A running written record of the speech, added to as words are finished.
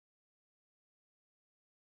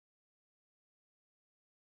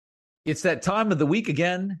It's that time of the week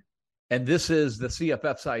again, and this is the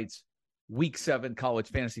CFF Sites Week 7 College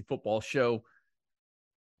Fantasy Football Show.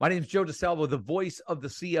 My name is Joe DeSalvo, the voice of the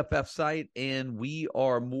CFF site, and we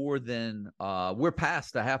are we're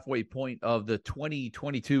past the halfway point of the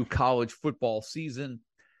 2022 college football season,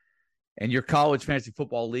 and your college fantasy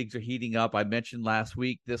football leagues are heating up. I mentioned last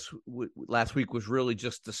week, last week was really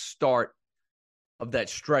just the start of that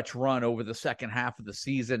stretch run over the second half of the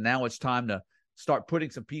season. Now it's time to start putting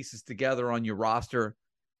some pieces together on your roster.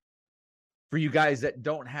 For you guys that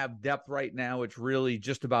don't have depth right now, it's really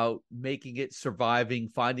just about making it, surviving,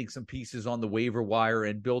 finding some pieces on the waiver wire,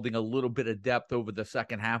 and building a little bit of depth over the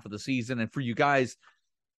second half of the season. And for you guys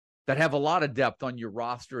that have a lot of depth on your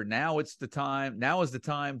roster, now is the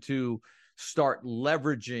time to start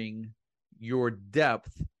leveraging your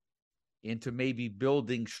depth into maybe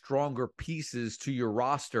building stronger pieces to your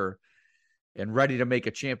roster and ready to make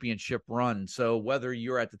a championship run. So whether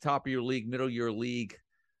you're at the top of your league, middle of your league,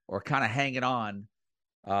 or kind of hanging on,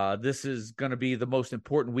 this is going to be the most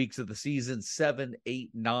important weeks of the season, 7, 8,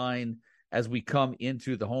 9, as we come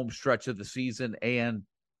into the home stretch of the season, and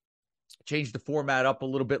changed the format up a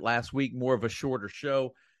little bit last week, more of a shorter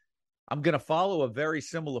show. I'm going to follow a very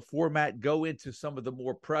similar format, go into some of the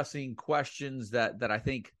more pressing questions that I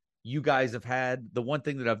think you guys have had. The one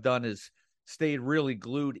thing that I've done is stayed really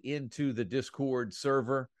glued into the Discord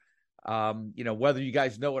server. Whether you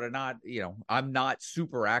guys know it or not, I'm not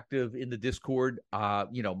super active in the Discord.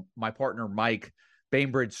 My partner, Mike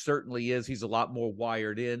Bainbridge, certainly is. He's a lot more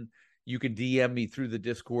wired in. You can DM me through the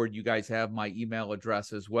Discord. You guys have my email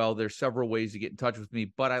address as well. There's several ways to get in touch with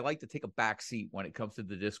me, but I like to take a back seat when it comes to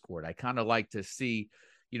the Discord. I kind of like to see,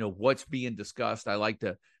 what's being discussed. I like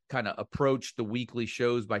to kind of approach the weekly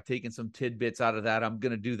shows by taking some tidbits out of that. I'm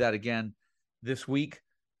going to do that again this week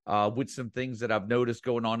with some things that I've noticed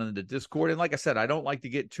going on in the Discord. And like I said, I don't like to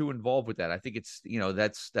get too involved with that. I think it's,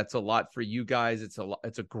 that's a lot for you guys. It's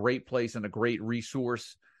a great place and a great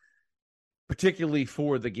resource, particularly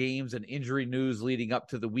for the games and injury news leading up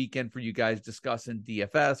to the weekend, for you guys discussing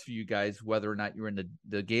DFS, for you guys, whether or not you're in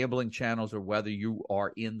the gambling channels or whether you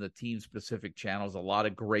are in the team specific channels. A lot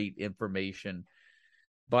of great information.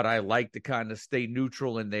 But I like to kind of stay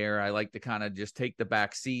neutral in there. I like to kind of just take the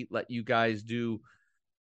back seat, let you guys do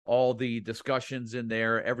all the discussions in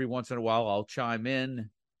there. Every once in a while, I'll chime in.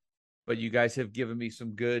 But you guys have given me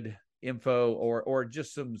some good info or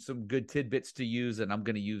just some good tidbits to use, and I'm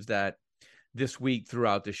going to use that this week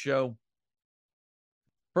throughout the show.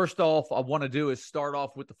 First off, I want to do is start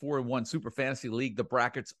off with the 4-1 Super Fantasy League. The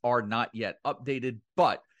brackets are not yet updated,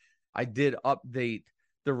 but I did update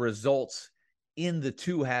the results in the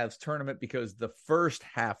 2 halves tournament because the first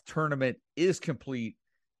half tournament is complete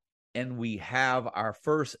and we have our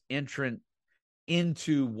first entrant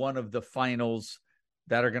into one of the finals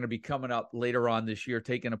that are going to be coming up later on this year,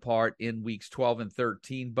 taking part in weeks 12 and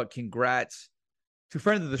 13. But congrats to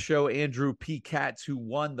friend of the show, Andrew P. Katz, who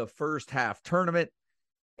won the first half tournament.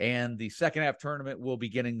 And the second half tournament will be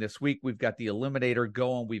beginning this week. We've got the Eliminator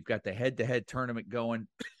going. We've got the head-to-head tournament going.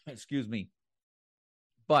 Excuse me.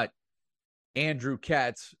 But Andrew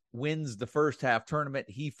Katz wins the first half tournament.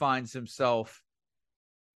 He finds himself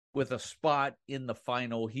with a spot in the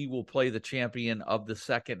final. He will play the champion of the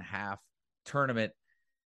second half tournament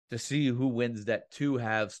to see who wins that 2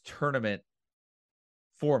 halves tournament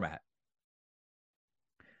format.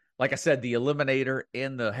 Like I said, the Eliminator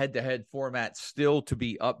and the head-to-head format still to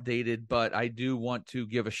be updated, but I do want to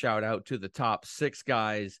give a shout out to the top 6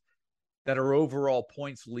 guys that are overall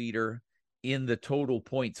points leader in the total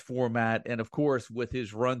points format. And of course, with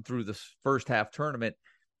his run through the first half tournament,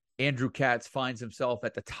 Andrew Katz finds himself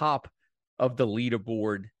at the top of the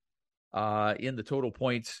leaderboard in the total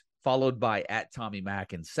points, followed by at Tommy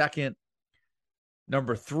Mack in second.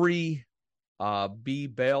 Number 3, B.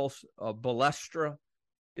 Balestra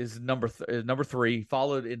is number 3,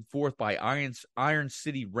 followed in fourth by Iron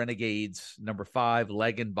City Renegades, number 5,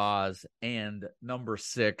 Legan Boz, and number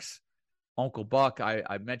 6, Uncle Buck.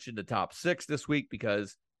 I mentioned the top 6 this week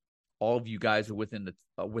because all of you guys are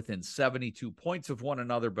within 72 points of one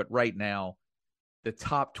another. But right now, the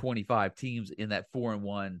top 25 teams in that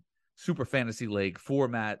 4-1 Super Fantasy League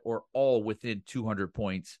format are all within 200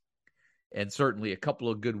 points. And certainly a couple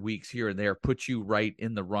of good weeks here and there put you right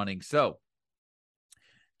in the running. So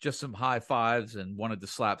just some high fives and wanted to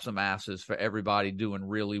slap some asses for everybody doing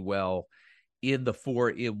really well in the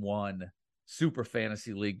 4-1 Super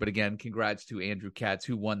Fantasy League. But again, congrats to Andrew Katz,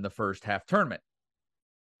 who won the first half tournament.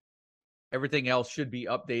 Everything else should be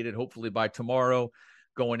updated hopefully by tomorrow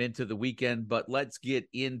going into the weekend. But let's get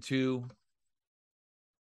into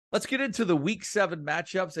Let's get into the week 7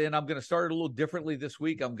 matchups, and I'm going to start it a little differently this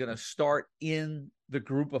week. I'm going to start in the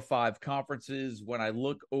group of 5 conferences. When I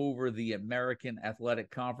look over the American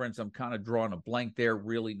Athletic Conference, I'm kind of drawing a blank there,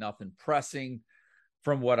 really nothing pressing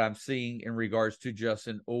from what I'm seeing in regards to just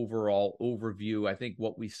an overall overview. I think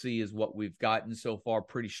what we see is what we've gotten so far,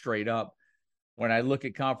 pretty straight up. When I look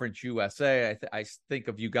at Conference USA, I think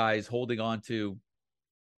of you guys holding on to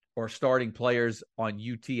or starting players on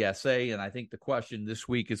UTSA. And I think the question this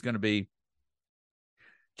week is going to be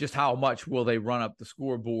just how much will they run up the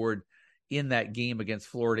scoreboard in that game against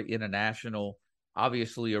Florida International.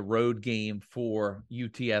 Obviously a road game for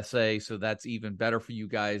UTSA, so that's even better for you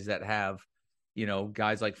guys that have,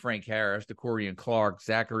 guys like Frank Harris, DeCorian Clark,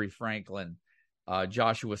 Zachary Franklin,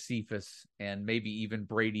 Joshua Cephas, and maybe even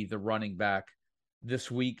Brady, the running back,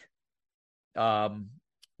 this week.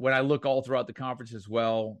 When I look all throughout the conference as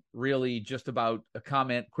well, really just about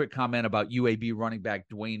quick comment about UAB running back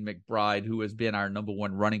Dwayne McBride, who has been our number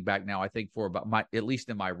 1 running back now, I think for about at least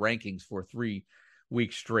in my rankings for 3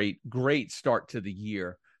 weeks straight. Great start to the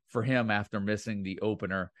year for him after missing the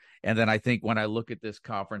opener. And then I think when I look at this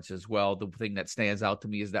conference as well, the thing that stands out to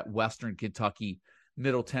me is that Western Kentucky,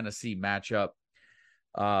 Middle Tennessee matchup.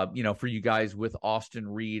 For you guys with Austin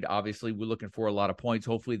Reed, obviously we're looking for a lot of points.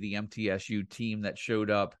 Hopefully the MTSU team that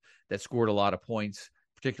showed up, that scored a lot of points,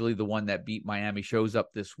 particularly the one that beat Miami, shows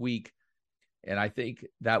up this week. And I think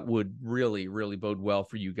that would really, really bode well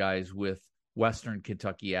for you guys with Western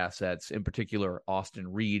Kentucky assets, in particular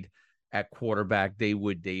Austin Reed at quarterback,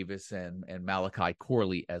 Dawood Davis and Malachi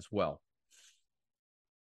Corley as well.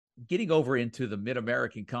 Getting over into the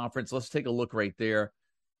Mid-American Conference, let's take a look right there.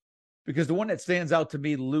 Because the one that stands out to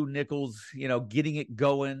me, Lew Nichols, getting it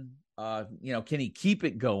going, can he keep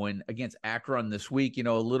it going against Akron this week?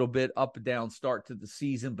 A little bit up and down start to the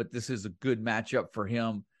season, but this is a good matchup for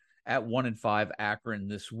him at 1-5 Akron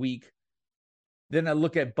this week. Then I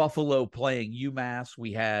look at Buffalo playing UMass.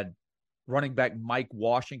 We had running back Mike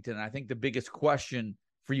Washington. I think the biggest question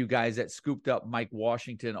for you guys that scooped up Mike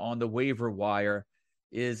Washington on the waiver wire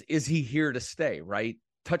is he here to stay, right?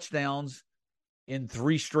 Touchdowns in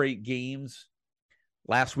 3 straight games.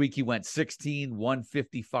 Last week he went 16,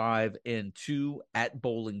 155, and 2 at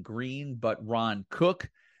Bowling Green, but Ron Cook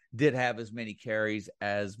did have as many carries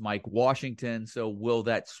as Mike Washington. So will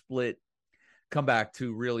that split come back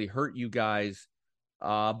to really hurt you guys?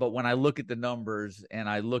 But when I look at the numbers and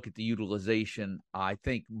I look at the utilization, I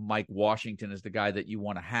think Mike Washington is the guy that you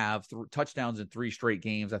want to have. Touchdowns in 3 straight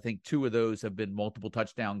games. I think 2 of those have been multiple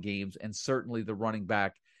touchdown games, and certainly the running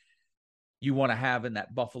back you want to have in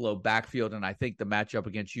that Buffalo backfield. And I think the matchup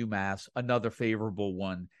against UMass, another favorable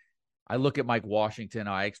one. I look at Mike Washington.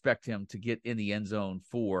 I expect him to get in the end zone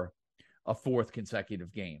for a 4th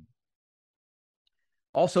consecutive game.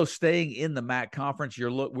 Also staying in the MAC conference, I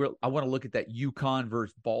want to look at that UConn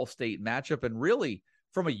versus Ball State matchup. And really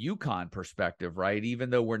from a UConn perspective, right? Even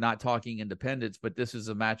though we're not talking independents, but this is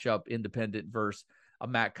a matchup independent versus a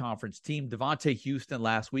MAC conference team. Devontae Houston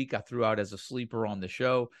last week I threw out as a sleeper on the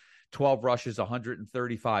show. 12 rushes,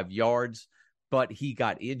 135 yards, but he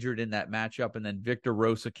got injured in that matchup. And then Victor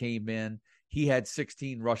Rosa came in. He had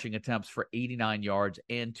 16 rushing attempts for 89 yards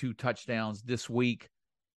and 2 touchdowns this week.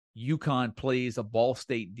 UConn plays a Ball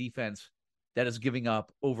State defense that is giving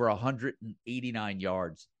up over 189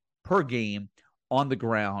 yards per game on the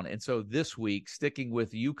ground. And so this week, sticking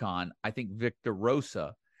with UConn, I think Victor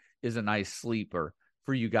Rosa is a nice sleeper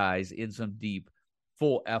for you guys in some deep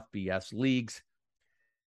full FBS leagues.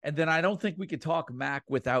 And then I don't think we could talk MAC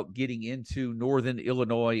without getting into Northern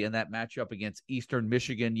Illinois and that matchup against Eastern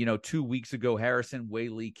Michigan. 2 weeks ago, Harrison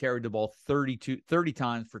Whaley carried the ball 30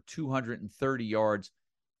 times for 230 yards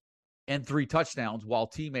and 3 touchdowns, while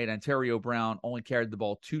teammate Ontario Brown only carried the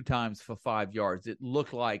ball 2 times for 5 yards. It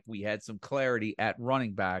looked like we had some clarity at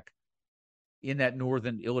running back in that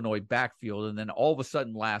Northern Illinois backfield. And then all of a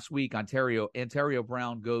sudden last week, Ontario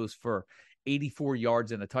Brown goes for 84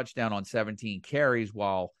 yards and a touchdown on 17 carries,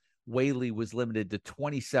 while Whaley was limited to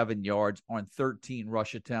 27 yards on 13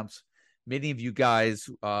 rush attempts. Many of you guys,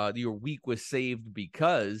 your week was saved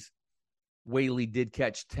because Whaley did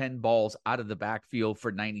catch 10 balls out of the backfield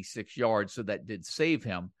for 96 yards, so that did save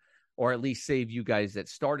him, or at least save you guys that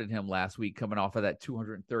started him last week coming off of that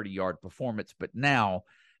 230-yard performance. But now,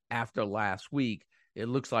 after last week, it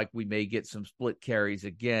looks like we may get some split carries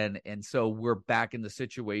again. And so we're back in the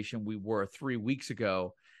situation we were 3 weeks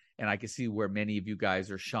ago. And I can see where many of you guys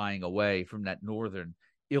are shying away from that Northern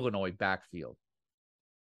Illinois backfield.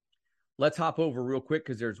 Let's hop over real quick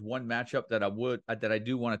because there's one matchup that I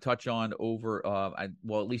do want to touch on over, at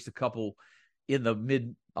least a couple in the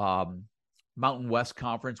Mountain West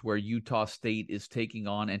Conference where Utah State is taking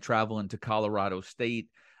on and traveling to Colorado State.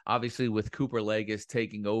 Obviously, with Cooper Legas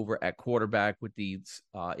taking over at quarterback with the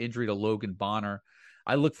injury to Logan Bonner,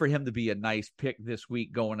 I look for him to be a nice pick this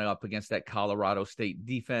week going up against that Colorado State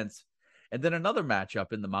defense. And then another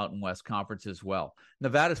matchup in the Mountain West Conference as well.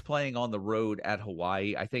 Nevada's playing on the road at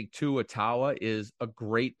Hawaii. I think Tua Taua is a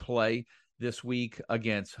great play this week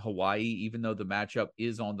against Hawaii, even though the matchup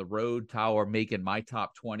is on the road. Taua making my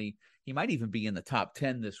top 20. He might even be in the top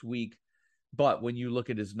 10 this week. But when you look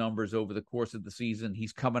at his numbers over the course of the season,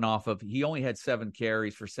 he's coming off of, he only had 7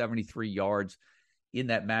 carries for 73 yards in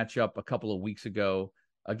that matchup a couple of weeks ago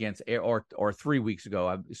against, or 3 weeks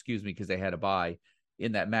ago, excuse me, because they had a bye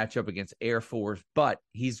in that matchup against Air Force. But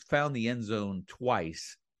he's found the end zone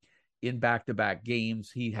twice in back-to-back games.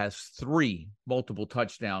 He has 3 multiple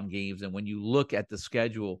touchdown games. And when you look at the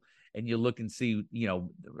schedule and you look and see,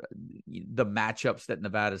 the matchups that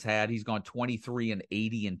Nevada's had, he's gone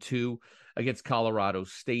 23-80-2 against Colorado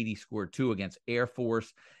State. He scored 2 against Air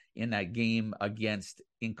Force. In that game against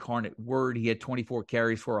Incarnate Word, he had 24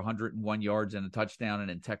 carries for 101 yards and a touchdown.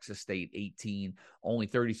 And in Texas State, 18, only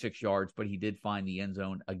 36 yards, but he did find the end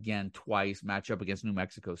zone again twice. Matchup against New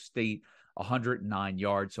Mexico State, 109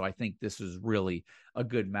 yards. So I think this is really a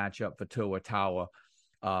good matchup for Tua Taua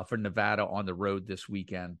for Nevada on the road this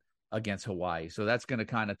weekend against Hawaii. So that's going to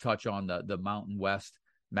kind of touch on the Mountain West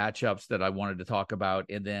matchups that I wanted to talk about.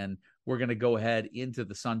 And then we're going to go ahead into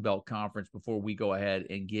the Sun Belt Conference before we go ahead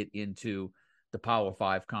and get into the Power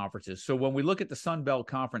 5 conferences. So when we look at the Sun Belt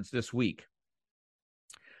Conference this week,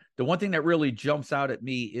 the one thing that really jumps out at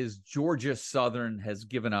me is Georgia Southern has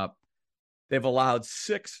given up. They've allowed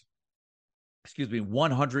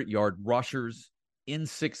 100-yard rushers in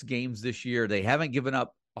 6 games this year. They haven't given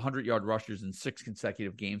up 100-yard rushers in 6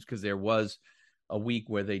 consecutive games because there was a week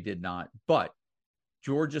where they did not. But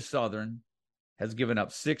Georgia Southern has given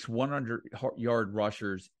up 6 100-yard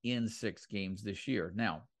rushers in 6 games this year.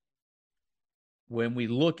 Now, when we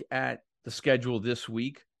look at the schedule this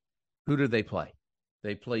week, who do they play?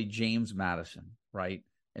 They play James Madison, right?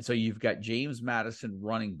 And so you've got James Madison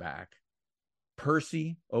running back,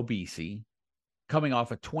 Percy Obese, coming off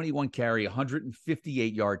a 21-carry,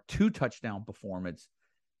 158-yard, 2-touchdown performance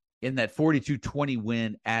in that 42-20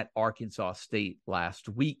 win at Arkansas State last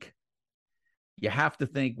week. You have to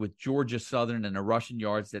think with Georgia Southern and the rushing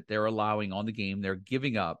yards that they're allowing on the game, they're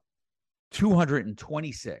giving up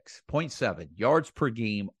 226.7 yards per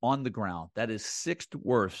game on the ground. That is 6th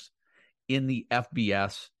worst in the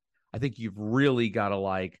FBS. I think you've really got to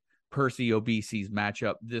like Percy Obese's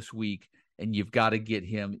matchup this week, and you've got to get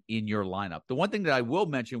him in your lineup. The one thing that I will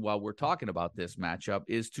mention while we're talking about this matchup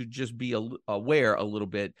is to just be aware a little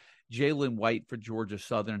bit. Jalen White for Georgia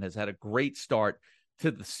Southern has had a great start to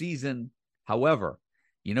the season. However,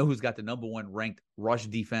 you know who's got the number 1 ranked rush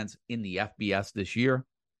defense in the FBS this year?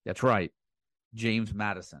 That's right, James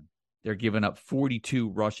Madison. They're giving up 42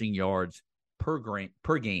 rushing yards per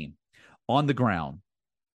game on the ground.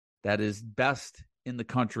 That is best in the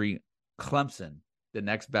country. Clemson, the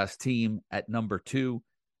next best team at number 2,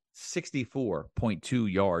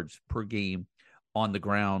 64.2 yards per game on the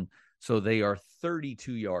ground. So they are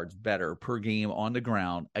 32 yards better per game on the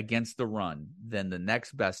ground against the run than the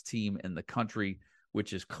next best team in the country,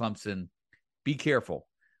 which is Clemson. Be careful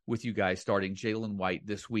with you guys starting Jalen White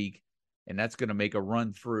this week, and that's going to make a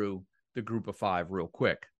run through the group of 5 real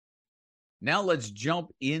quick. Now let's jump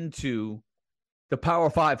into the Power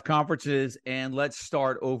 5 conferences, and let's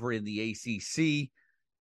start over in the ACC.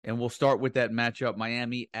 And we'll start with that matchup,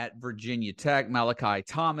 Miami at Virginia Tech. Malachi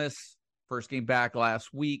Thomas, first game back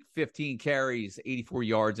last week, 15 carries, 84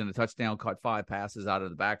 yards, and a touchdown, caught 5 passes out of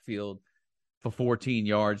the backfield for 14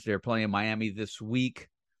 yards. They're playing Miami this week.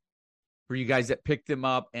 For you guys that picked him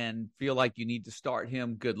up and feel like you need to start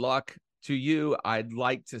him, good luck to you. I'd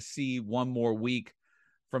like to see one more week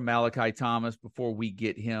from Malachi Thomas before we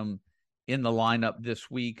get him in the lineup this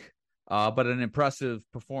week. But an impressive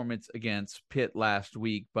performance against Pitt last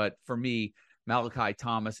week. But for me, Malachi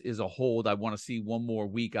Thomas is a hold. I want to see one more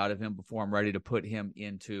week out of him before I'm ready to put him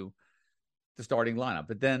into the starting lineup.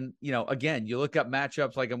 But then, again, you look up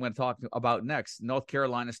matchups like I'm going to talk about next, North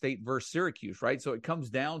Carolina State versus Syracuse, right? So it comes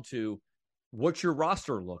down to what's your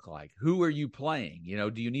roster look like? Who are you playing?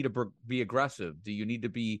 Do you need to be aggressive? Do you need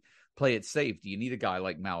to play it safe? Do you need a guy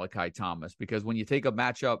like Malachi Thomas? Because when you take a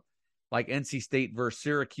matchup like NC State versus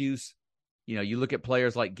Syracuse, you look at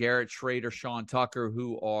players like Garrett Schrader, Sean Tucker,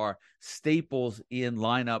 who are staples in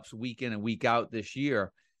lineups week in and week out this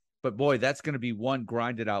year. But, boy, that's going to be one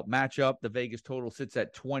grinded-out matchup. The Vegas total sits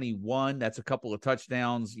at 21. That's a couple of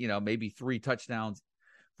touchdowns, maybe 3 touchdowns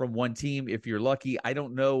from one team if you're lucky. I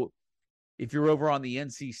don't know If you're over on the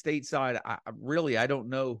NC State side, I don't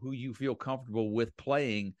know who you feel comfortable with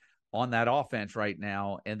playing on that offense right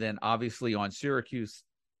now. And then obviously on Syracuse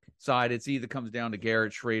side, it's either comes down to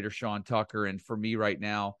Garrett Schrader, Sean Tucker. And for me right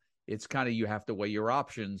now, it's kind of you have to weigh your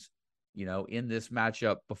options, in this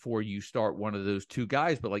matchup before you start one of those two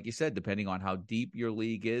guys. But like you said, depending on how deep your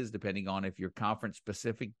league is, depending on if you're conference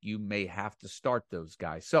specific, you may have to start those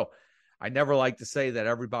guys. So I never like to say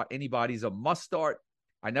that anybody's a must start.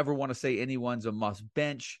 I never want to say anyone's a must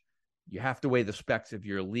bench. You have to weigh the specs of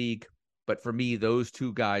your league. But for me, those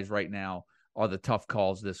two guys right now are the tough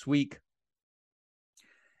calls this week.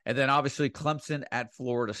 And then obviously Clemson at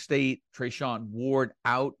Florida State, Treshaun Ward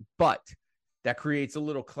out, but that creates a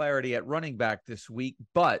little clarity at running back this week.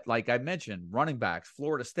 But like I mentioned, running backs,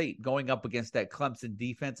 Florida State going up against that Clemson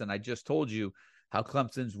defense. And I just told you how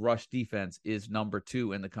Clemson's rush defense is number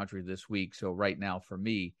 2 in the country this week. So right now for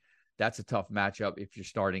me, that's a tough matchup if you're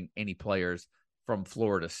starting any players from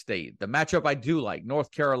Florida State. The matchup I do like,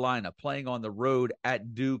 North Carolina playing on the road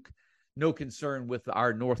at Duke. No concern with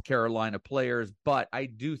our North Carolina players, but I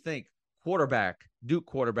do think Duke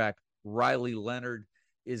quarterback Riley Leonard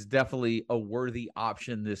is definitely a worthy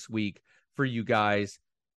option this week for you guys.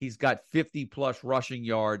 He's got 50-plus rushing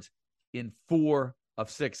yards in 4 of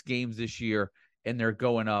 6 games this year, and they're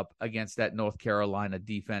going up against that North Carolina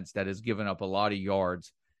defense that has given up a lot of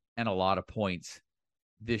yards and a lot of points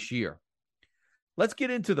this year. Let's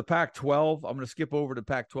get into the Pac-12. I'm going to skip over to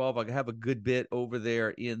Pac-12. I have a good bit over there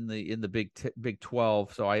in the Big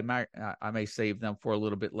 12, so I may save them for a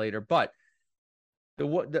little bit later. But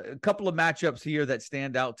a couple of matchups here that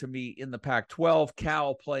stand out to me in the Pac-12.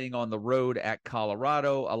 Cal playing on the road at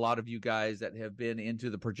Colorado. A lot of you guys that have been into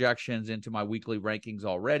the projections, into my weekly rankings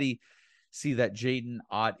already, see that Jaden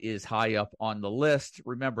Ott is high up on the list.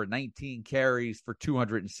 Remember, 19 carries for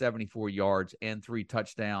 274 yards and 3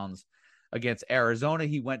 touchdowns. Against Arizona,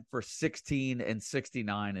 he went for 16 and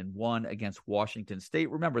 69 and 1 against Washington State.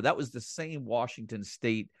 Remember, that was the same Washington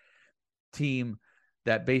State team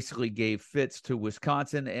that basically gave fits to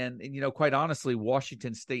Wisconsin. And quite honestly,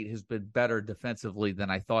 Washington State has been better defensively than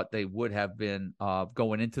I thought they would have been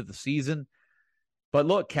going into the season. But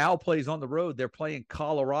look, Cal plays on the road. They're playing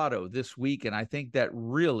Colorado this week, and I think that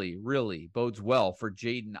really, really bodes well for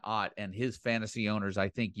Jaden Ott and his fantasy owners. I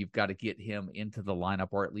think you've got to get him into the lineup,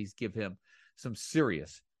 or at least give him some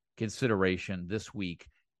serious consideration this week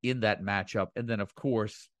in that matchup. And then, of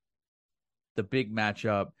course, the big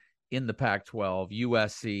matchup in the Pac-12,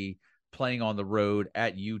 USC playing on the road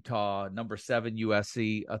at Utah. Number 7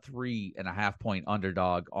 USC, a 3.5-point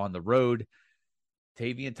underdog on the road.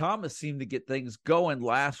 Tavian Thomas seemed to get things going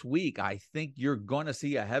last week. I think you're going to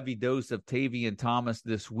see a heavy dose of Tavian Thomas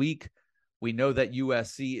this week. We know that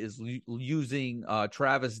USC is using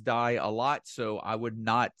Travis Dye a lot, so I would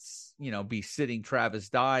not, be sitting Travis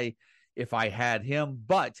Dye if I had him.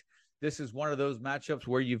 But this is one of those matchups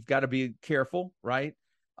where you've got to be careful, right?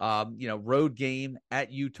 Road game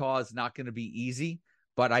at Utah is not going to be easy.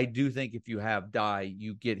 But I do think if you have Dye,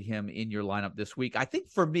 you get him in your lineup this week. I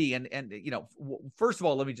think for me, and first of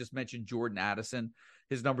all, let me just mention Jordan Addison.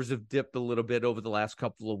 His numbers have dipped a little bit over the last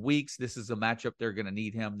couple of weeks. This is a matchup they're going to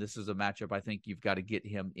need him. This is a matchup I think you've got to get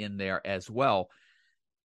him in there as well.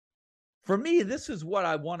 For me, this is what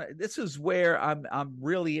I want to. This is where I'm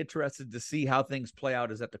really interested to see how things play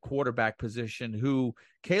out. Is at the quarterback position. Who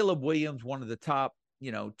Caleb Williams, one of the top,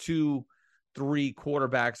 2-3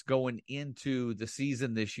 quarterbacks going into the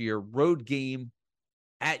season this year. Road game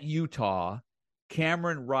at Utah.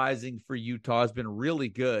 Cameron Rising for Utah has been really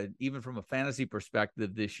good, even from a fantasy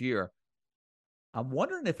perspective this year. I'm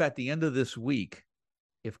wondering if at the end of this week,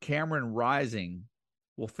 if Cameron Rising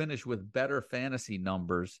will finish with better fantasy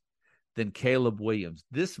numbers than Caleb Williams.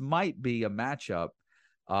 This might be a matchup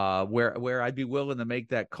where I'd be willing to make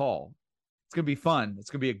that call. It's going to be fun. It's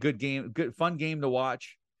going to be a good game, fun game to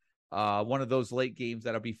watch. One of those late games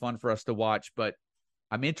that'll be fun for us to watch. But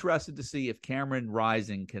I'm interested to see if Cameron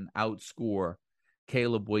Rising can outscore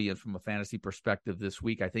Caleb Williams from a fantasy perspective this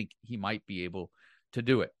week. I think he might be able to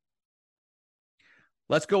do it.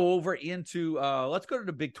 Let's go over into let's go to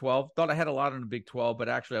the Big 12. Thought I had a lot on the Big 12, but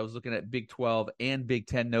actually I was looking at Big 12 and Big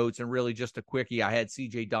 10 notes, and really just a quickie. I had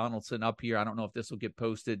CJ Donaldson up here. I don't know if this will get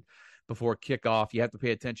posted before kickoff. You have to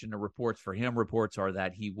pay attention to reports for him. Reports are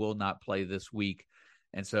that he will not play this week.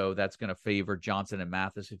 And so that's going to favor Johnson and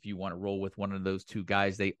Mathis if you want to roll with one of those two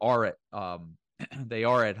guys. They are at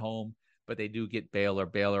home, but they do get Baylor.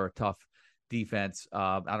 Baylor, a tough defense.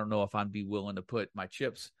 I don't know if I'd be willing to put my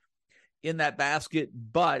chips in that basket,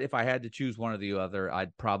 but if I had to choose one or the other,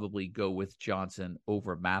 I'd probably go with Johnson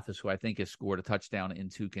over Mathis, who I think has scored a touchdown in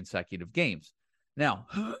 2 consecutive games. Now,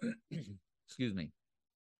 Excuse me.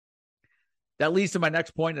 That leads to my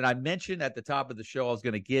next point, and I mentioned at the top of the show I was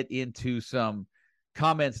going to get into some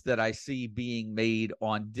comments that I see being made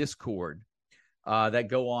on Discord that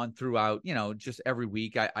go on throughout, just every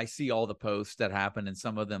week. I see all the posts that happen, and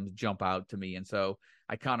some of them jump out to me, and so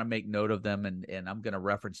I kind of make note of them, and I'm going to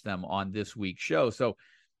reference them on this week's show. So,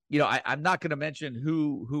 I'm not going to mention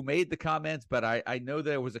who made the comments, but I know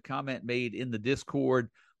there was a comment made in the Discord.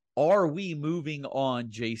 Are we moving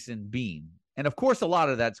on Jason Bean? And of course, a lot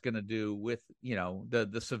of that's going to do with,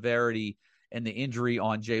 the severity and the injury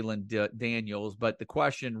on Jalen Daniels. But the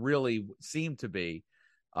question really seemed to be,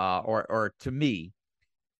 or to me,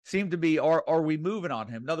 seemed to be, are we moving on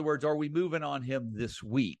him? In other words, are we moving on him this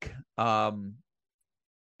week?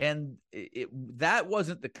 And that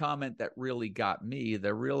wasn't the comment that really got me.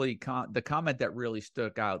 The comment that really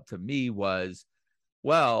stuck out to me was,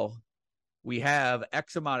 well, we have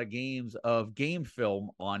X amount of games of game film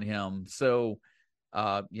on him. So,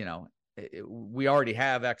 we already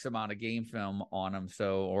have X amount of game film on him.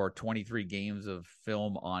 So, or 23 games of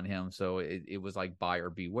film on him. So it was like buyer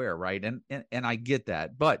beware. Right. And I get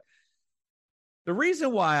that. But the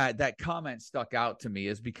reason why that comment stuck out to me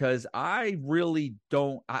is because I really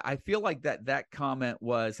don't, I feel like that comment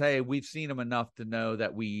was, hey, we've seen him enough to know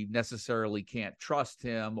that we necessarily can't trust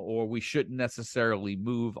him, or we shouldn't necessarily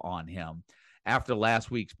move on him after last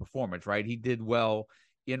week's performance, right? He did well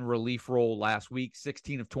in relief role last week,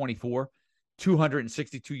 16 of 24,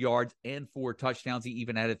 262 yards and 4 touchdowns. He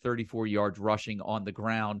even added 34 yards rushing on the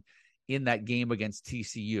ground in that game against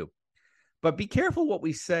TCU. But be careful what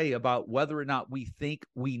we say about whether or not we think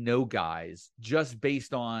we know guys just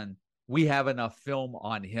based on we have enough film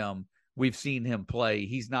on him. We've seen him play.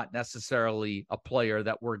 He's not necessarily a player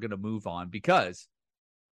that we're going to move on, because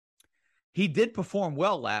he did perform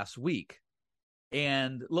well last week.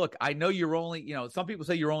 And look, I know you're only, some people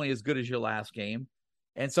say you're only as good as your last game.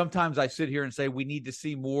 And sometimes I sit here and say we need to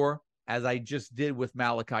see more, as I just did with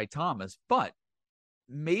Malachi Thomas. But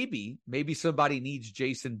maybe somebody needs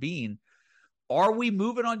Jason Bean. Are we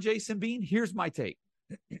moving on Jason Bean? Here's my take.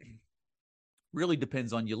 Really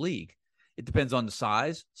depends on your league. It depends on the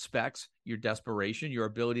size, specs, your desperation, your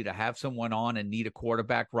ability to have someone on and need a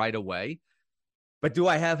quarterback right away. But do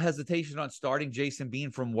I have hesitation on starting Jason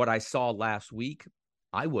Bean from what I saw last week?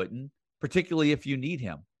 I wouldn't, particularly if you need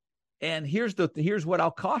him. And here's what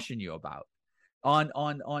I'll caution you about on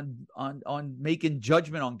making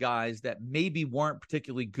judgment on guys that maybe weren't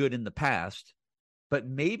particularly good in the past. But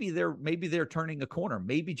maybe they're turning a corner.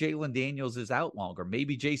 Maybe Jalen Daniels is out longer.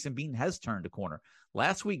 Maybe Jason Bean has turned a corner.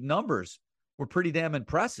 Last week numbers were pretty damn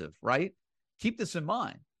impressive, right? Keep this in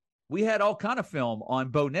mind. We had all kind of film on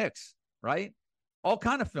Bo Nix, right? All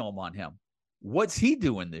kind of film on him. What's he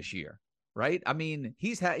doing this year, right? I mean,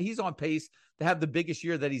 he's on pace to have the biggest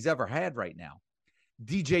year that he's ever had right now.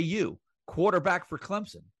 DJU, quarterback for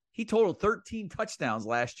Clemson. He totaled 13 touchdowns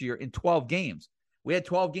last year in 12 games. We had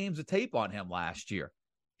 12 games of tape on him last year.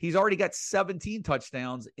 He's already got 17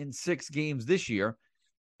 touchdowns in 6 games this year.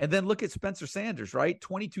 And then look at Spencer Sanders, right?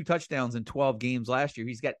 22 touchdowns in 12 games last year.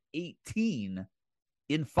 He's got 18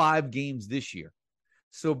 in 5 games this year.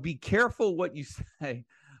 So be careful what you say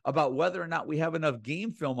about whether or not we have enough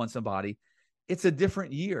game film on somebody. It's a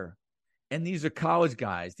different year. And these are college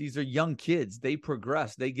guys. These are young kids. They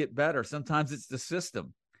progress. They get better. Sometimes it's the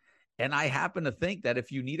system. And I happen to think that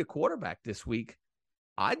if you need a quarterback this week,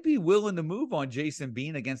 I'd be willing to move on Jason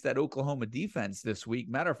Bean against that Oklahoma defense this week.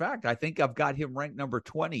 Matter of fact, I think I've got him ranked number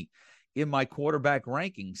 20 in my quarterback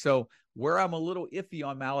ranking. So where I'm a little iffy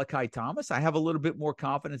on Malachi Thomas, I have a little bit more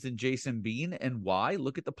confidence in Jason Bean. And why?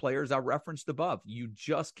 Look at the players I referenced above. You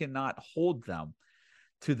just cannot hold them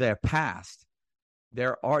to their past.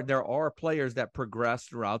 There are players that progress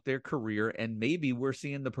throughout their career, and maybe we're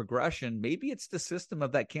seeing the progression. Maybe it's the system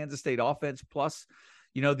of that Kansas State offense plus,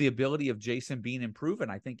 the ability of Jason Bean improving.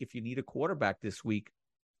 I think if you need a quarterback this week,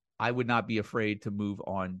 I would not be afraid to move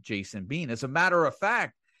on Jason Bean. As a matter of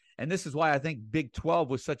fact, and this is why I think Big 12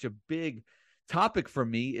 was such a big topic for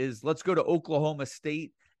me, is let's go to Oklahoma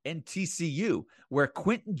State and TCU, where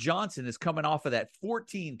Quentin Johnson is coming off of that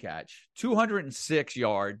 14-catch,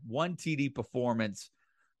 206-yard, 1 TD performance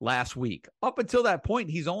last week. Up until that point,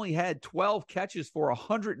 he's only had 12 catches for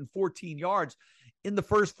 114 yards in the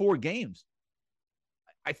first 4 games.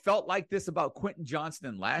 I felt like this about Quentin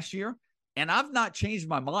Johnston last year, and I've not changed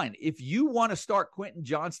my mind. If you want to start Quentin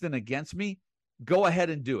Johnston against me, go ahead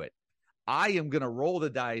and do it. I am going to roll the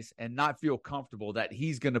dice and not feel comfortable that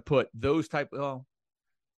he's going to put those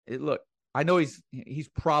look, I know he's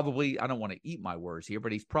probably, I don't want to eat my words here,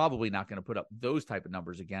 but he's probably not going to put up those type of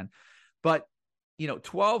numbers again. But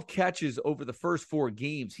 12 catches over the first 4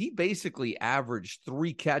 games. He basically averaged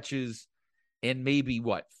 3 catches and maybe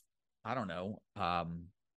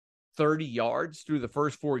 30 yards through the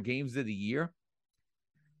first 4 games of the year.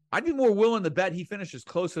 I'd be more willing to bet he finishes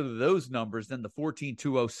closer to those numbers than the 14,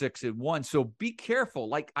 206 and 1. So be careful.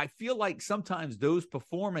 Like, I feel like sometimes those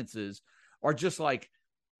performances are just like,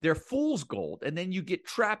 they're fool's gold, and then you get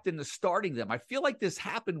trapped into starting them. I feel like this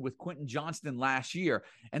happened with Quentin Johnston last year,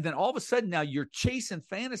 and then all of a sudden now you're chasing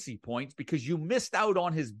fantasy points because you missed out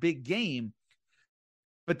on his big game,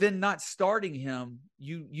 but then not starting him,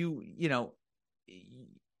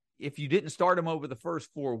 if you didn't start him over the first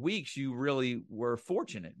 4 weeks, you really were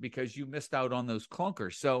fortunate because you missed out on those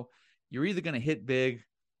clunkers. So you're either going to hit big,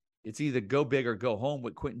 it's either go big or go home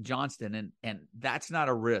with Quentin Johnston, and that's not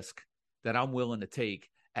a risk that I'm willing to take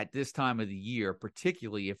at this time of the year,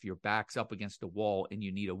 particularly if your back's up against a wall and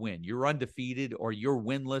you need a win. You're undefeated, or you're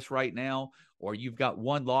winless right now, or you've got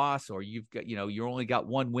 1 loss, or you've got, you only got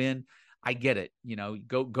 1 win. I get it.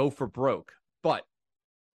 Go for broke. But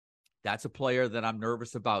that's a player that I'm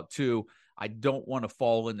nervous about too. I don't want to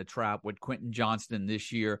fall in the trap with Quentin Johnston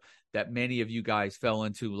this year that many of you guys fell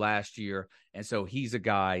into last year. And so he's a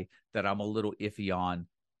guy that I'm a little iffy on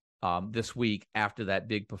this week after that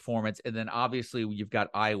big performance. And then obviously you've got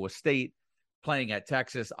Iowa State playing at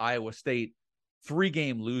Texas. Iowa State,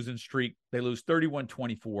 3-game losing streak. They lose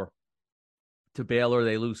 31-24 to Baylor.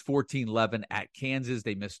 They lose 14-11 at Kansas.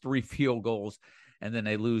 They miss 3 field goals, and then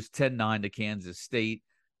they lose 10-9 to Kansas State.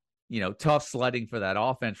 Tough sledding for that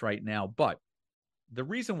offense right now. But the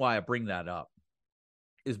reason why I bring that up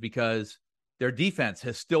is because their defense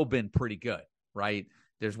has still been pretty good, right?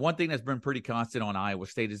 There's one thing that's been pretty constant on Iowa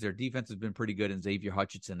State is their defense has been pretty good, and Xavier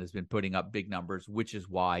Hutchinson has been putting up big numbers, which is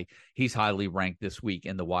why he's highly ranked this week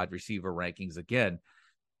in the wide receiver rankings again.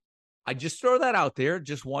 I just throw that out there.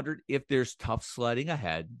 Just wondered if there's tough sledding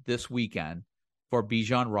ahead this weekend for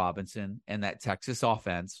Bijan Robinson and that Texas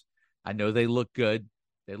offense. I know they look good.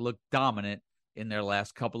 They look dominant in their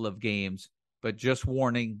last couple of games, but just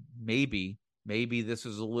warning, maybe this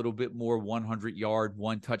is a little bit more 100-yard,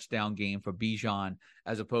 1-touchdown game for Bijan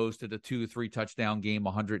as opposed to the 2-3 touchdown game,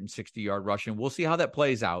 160-yard rushing. We'll see how that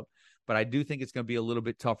plays out, but I do think it's going to be a little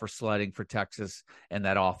bit tougher sledding for Texas and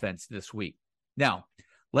that offense this week. Now,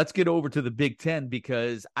 let's get over to the Big Ten,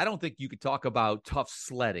 because I don't think you could talk about tough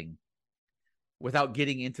sledding without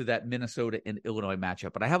getting into that Minnesota and Illinois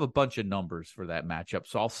matchup. But I have a bunch of numbers for that matchup,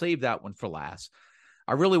 so I'll save that one for last.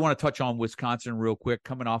 I really want to touch on Wisconsin real quick,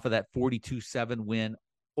 coming off of that 42-7 win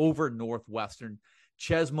over Northwestern.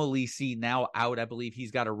 Ches Malisi now out. I believe he's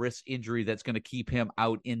got a wrist injury that's going to keep him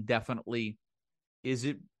out indefinitely. Is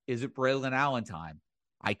it Braylon Allen time?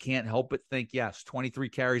 I can't help but think yes. 23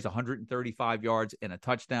 carries, 135 yards, and a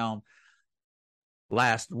touchdown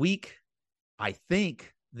last week. I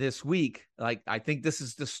think this week, I think this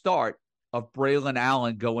is the start of Braylon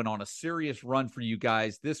Allen going on a serious run for you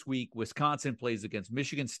guys. This week, Wisconsin plays against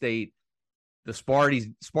Michigan State. The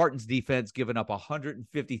Spartans defense giving up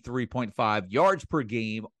 153.5 yards per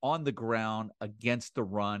game on the ground against the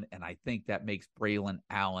run, and I think that makes Braylon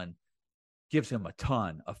Allen, gives him a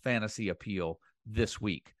ton of fantasy appeal this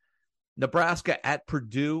week. Nebraska at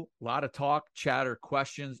Purdue, a lot of talk, chatter,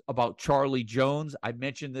 questions about Charlie Jones. I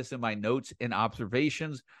mentioned this in my notes and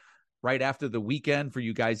observations right after the weekend for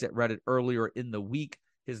you guys that read it earlier in the week.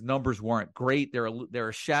 His numbers weren't great. They're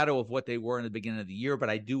a shadow of what they were in the beginning of the year, but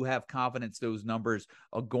I do have confidence those numbers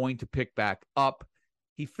are going to pick back up.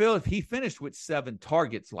 He finished with 7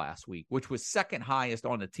 targets last week, which was second highest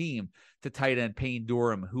on the team to tight end Payne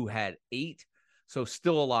Durham, who had 8. So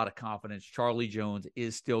still a lot of confidence. Charlie Jones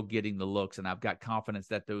is still getting the looks, and I've got confidence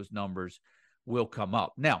that those numbers will come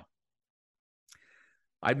up. Now,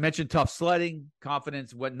 I mentioned tough sledding,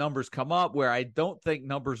 confidence, what numbers come up. Where I don't think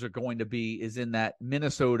numbers are going to be is in that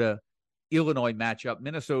Minnesota-Illinois matchup.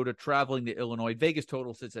 Minnesota traveling to Illinois. Vegas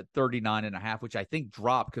total sits at 39.5, which I think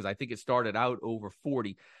dropped because I think it started out over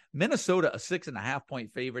 40. Minnesota, a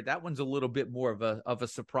 6.5-point favorite. That one's a little bit more of a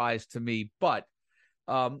surprise to me, but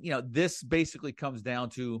this basically comes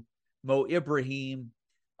down to Mo Ibrahim,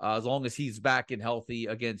 as long as he's back and healthy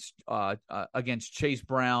against Chase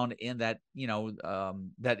Brown and that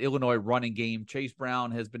Illinois running game. Chase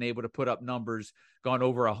Brown has been able to put up numbers, gone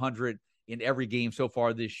over 100 in every game so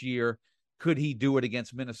far this year. Could he do it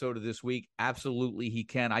against Minnesota this week? Absolutely he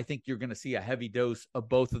can. I think you're going to see a heavy dose of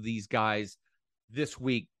both of these guys this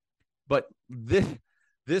week. But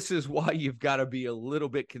this is why you've got to be a little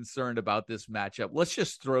bit concerned about this matchup. Let's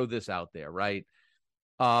just throw this out there, right?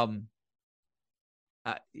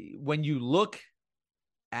 When you look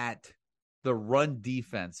at the run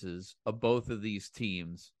defenses of both of these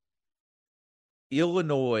teams,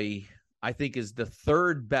 Illinois, I think, is the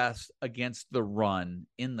third best against the run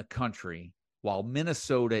in the country, while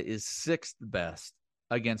Minnesota is sixth best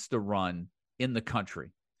against the run in the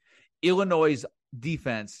country. Illinois'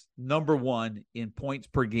 defense, number one in points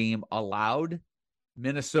per game allowed.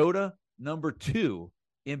 Minnesota, number two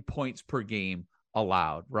in points per game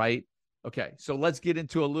allowed, right? Okay, so let's get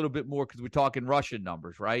into a little bit more because we're talking rushing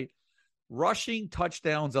numbers, right? Rushing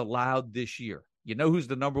touchdowns allowed this year. You know who's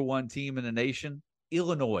the number one team in the nation?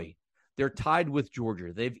 Illinois. They're tied with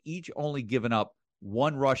Georgia. They've each only given up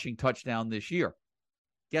one rushing touchdown this year.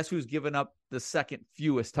 Guess who's given up the second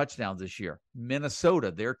fewest touchdowns this year?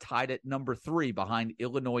 Minnesota. They're tied at number 3 behind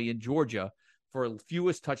Illinois and Georgia for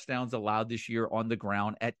fewest touchdowns allowed this year on the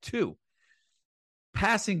ground at 2.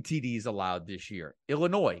 Passing TDs allowed this year.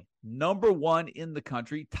 Illinois, number 1 in the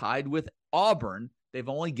country, tied with Auburn. They've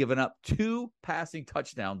only given up 2 passing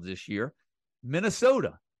touchdowns this year.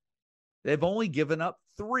 Minnesota, they've only given up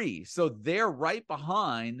 3. So they're right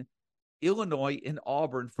behind Illinois and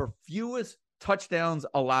Auburn for fewest touchdowns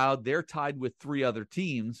allowed. They're tied with 3 other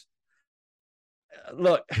teams.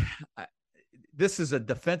 Look, this is a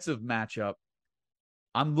defensive matchup.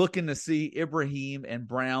 I'm looking to see Ibrahim and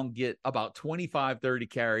Brown get about 25, 30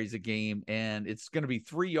 carries a game, and it's going to be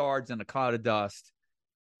 3 yards and a cloud of dust.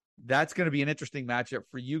 That's going to be an interesting matchup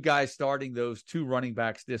for you guys starting those 2 running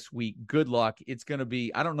backs this week. Good luck. It's going to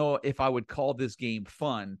be, I don't know if I would call this game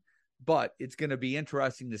fun, but it's going to be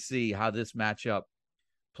interesting to see how this matchup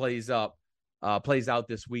plays out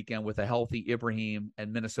this weekend with a healthy Ibrahim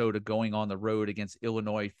and Minnesota going on the road against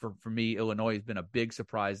Illinois. For me, Illinois has been a big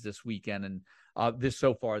surprise this weekend and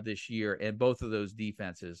so far this year, and both of those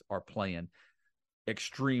defenses are playing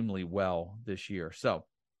extremely well this year. So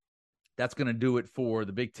that's going to do it for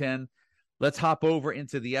the Big Ten. Let's hop over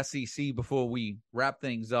into the SEC before we wrap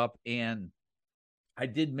things up. And I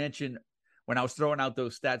did mention when I was throwing out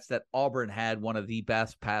those stats that Auburn had one of the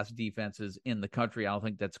best pass defenses in the country. I don't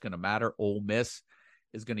think that's going to matter. Ole Miss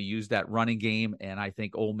is going to use that running game, and I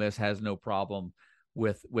think Ole Miss has no problem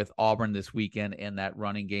with Auburn this weekend and that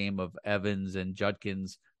running game of Evans and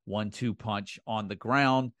Judkins 1-2 punch on the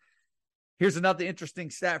ground. Here's another interesting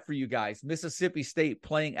stat for you guys. Mississippi State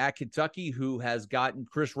playing at Kentucky, who has gotten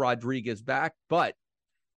Chris Rodriguez back. But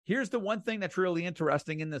here's the one thing that's really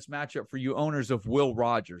interesting in this matchup for you owners of Will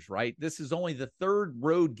Rogers, right? This is only the 3rd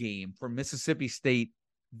road game for Mississippi State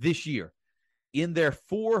this year. In their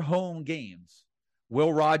 4 home games,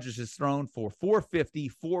 Will Rogers has thrown for 450,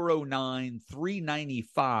 409,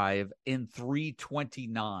 395, and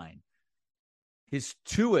 329. His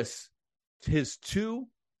 2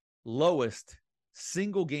 lowest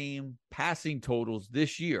single game passing totals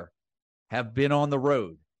this year have been on the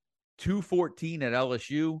road. 214 at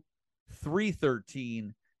LSU,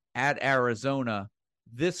 313 at Arizona.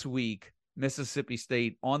 This week, Mississippi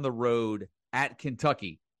State on the road at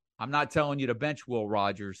Kentucky. I'm not telling you to bench Will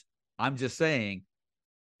Rogers. I'm just saying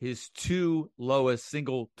his 2 lowest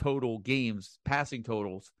single total games, passing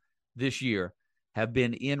totals this year have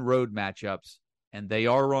been in road matchups, and they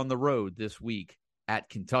are on the road this week at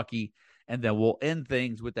Kentucky. And then we'll end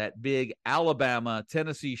things with that big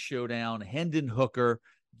Alabama-Tennessee showdown. Hendon Hooker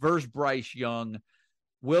versus Bryce Young.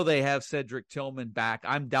 Will they have Cedric Tillman back?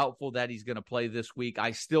 I'm doubtful that he's going to play this week.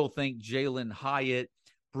 I still think Jalen Hyatt,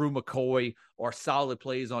 Brew McCoy are solid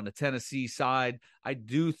plays on the Tennessee side. I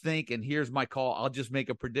do think, and here's my call, I'll just make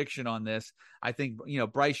a prediction on this. I think,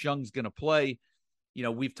 Bryce Young's going to play.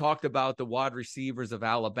 We've talked about the wide receivers of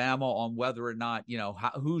Alabama on whether or not,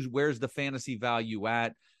 where's the fantasy value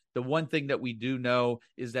at. The one thing that we do know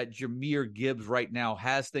is that Jahmyr Gibbs right now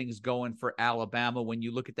has things going for Alabama. When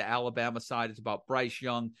you look at the Alabama side, it's about Bryce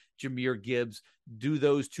Young, Jahmyr Gibbs. Do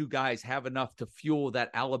those 2 guys have enough to fuel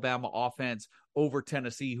that Alabama offense over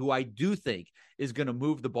Tennessee, who I do think is going to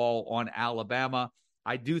move the ball on Alabama?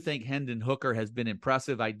 I do think Hendon Hooker has been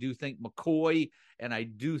impressive. I do think McCoy and I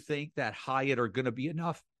do think that Hyatt are going to be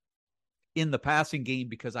enough in the passing game,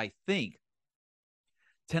 because I think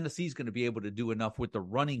Tennessee's going to be able to do enough with the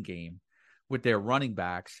running game, with their running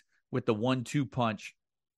backs, with the 1-2 punch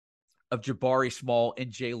of Jabari Small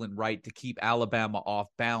and Jalen Wright to keep Alabama off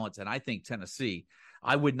balance. And I think Tennessee,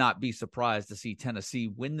 I would not be surprised to see Tennessee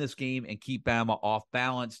win this game and keep Bama off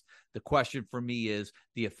balance. The question for me is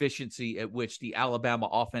the efficiency at which the Alabama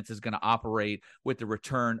offense is going to operate with the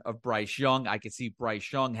return of Bryce Young. I could see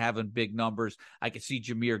Bryce Young having big numbers. I could see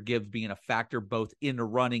Jahmyr Gibbs being a factor both in the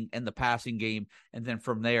running and the passing game. And then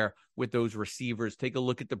from there, with those receivers, take a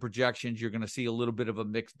look at the projections. You're going to see a little bit of a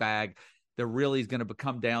mixed bag. there really is going to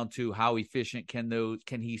come down to how efficient can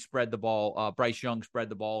he spread the ball, Bryce Young spread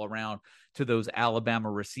the ball around to those Alabama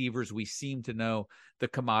receivers. We seem to know the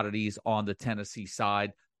commodities on the Tennessee side.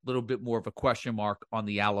 A little bit more of a question mark on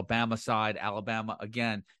the Alabama side. Alabama,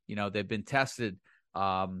 again, they've been tested,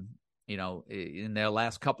 in their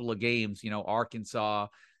last couple of games. Arkansas,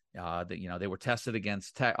 they were tested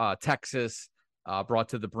against Texas, brought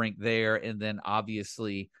to the brink there, and then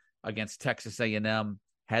obviously against Texas A&M,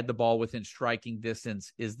 had the ball within striking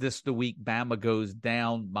distance. Is this the week Bama goes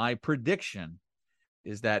down? My prediction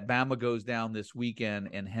is that Bama goes down this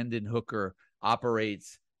weekend and Hendon Hooker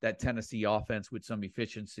operates that Tennessee offense with some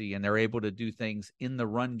efficiency, and they're able to do things in the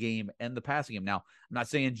run game and the passing game. Now, I'm not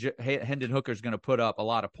saying Hendon Hooker is going to put up a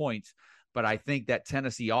lot of points, but I think that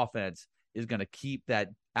Tennessee offense is going to keep that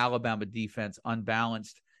Alabama defense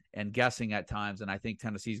unbalanced and guessing at times, and I think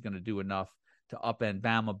Tennessee is going to do enough to upend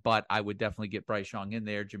Bama, but I would definitely get Bryce Young in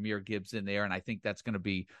there, Jahmyr Gibbs in there, and I think that's going to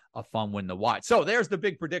be a fun one to watch. So there's the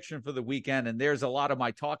big prediction for the weekend, and there's a lot of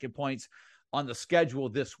my talking points on the schedule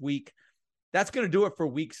this week. That's going to do it for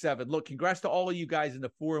Week 7. Look, congrats to all of you guys in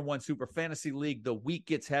the 4-1 Super Fantasy League. The week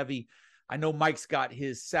gets heavy. I know Mike's got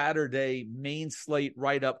his Saturday main slate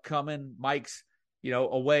write-up coming. Mike's,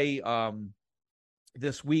 away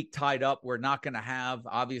this week tied up. We're not going to have,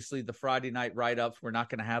 obviously, the Friday night write-ups. We're not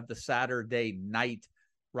going to have the Saturday night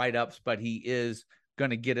write-ups, but he is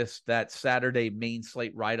going to get us that Saturday main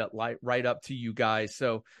slate write-up to you guys.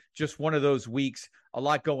 So just one of those weeks, a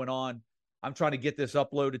lot going on. I'm trying to get this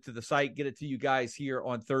uploaded to the site, get it to you guys here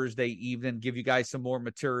on Thursday evening, give you guys some more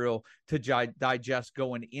material to digest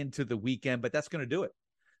going into the weekend. But that's going to do it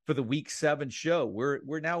for the Week 7 show.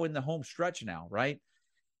 We're now in the home stretch now, right?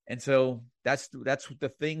 And so that's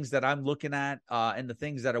the things that I'm looking at and the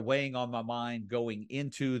things that are weighing on my mind going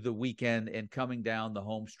into the weekend and coming down the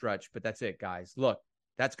home stretch. But that's it, guys. Look,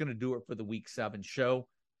 that's going to do it for the Week 7 show.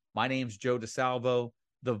 My name's Joe DeSalvo,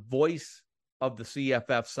 the voice of the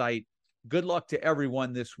CFF site. Good luck to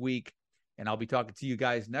everyone this week, and I'll be talking to you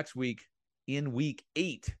guys next week in Week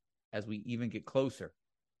 8 as we even get closer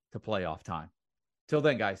to playoff time. Till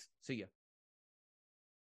then, guys, see ya.